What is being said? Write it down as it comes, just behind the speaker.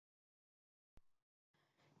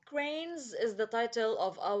Cranes is the title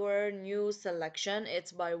of our new selection.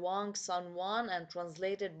 It's by Wang Sun-wan and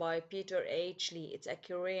translated by Peter H. Lee. It's a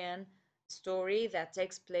Korean story that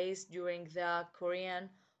takes place during the Korean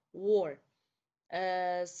War.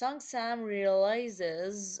 Sung Sam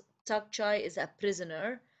realizes Tak Chai is a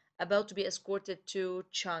prisoner about to be escorted to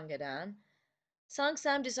Chang'an. Sang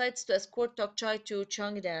Sam decides to escort Tok Chai to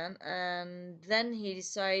Chang'an and then he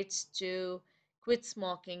decides to quit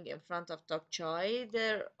smoking in front of Tok Chai.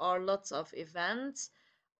 There are lots of events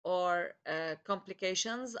or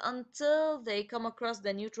complications until they come across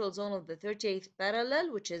the neutral zone of the 38th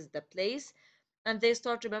parallel, which is the place, and they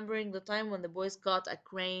start remembering the time when the boys caught a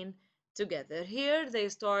crane together. Here they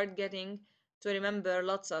start getting to remember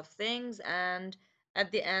lots of things, and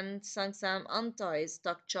at the end, Sang Sam unties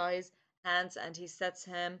Tok Chai's hands and he sets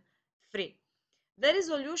him free. The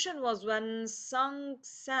resolution was when Sung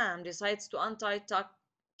Sam decides to untie Tak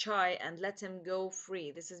Chai and let him go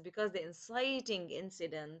free. This is because the inciting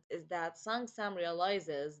incident is that Sung Sam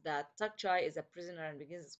realizes that Tak Chai is a prisoner and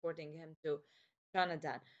begins escorting him to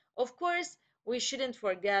Canada. Of course, we shouldn't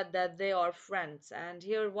forget that they are friends, and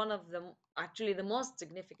here one of them, actually the most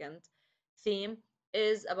significant theme,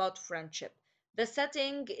 is about friendship. The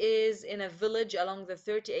setting is in a village along the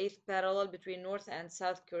 38th parallel between North and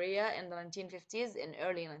South Korea in the 1950s, in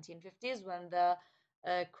early 1950s, when the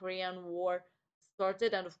Korean War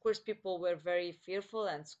started, and of course people were very fearful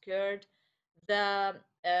and scared. The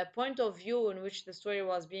point of view in which the story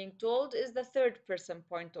was being told is the third person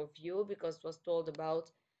point of view because it was told about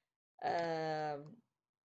um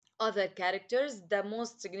other characters. The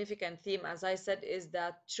most significant theme, as I said, is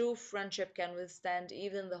that true friendship can withstand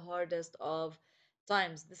even the hardest of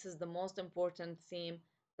times. This is the most important theme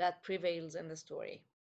that prevails in the story.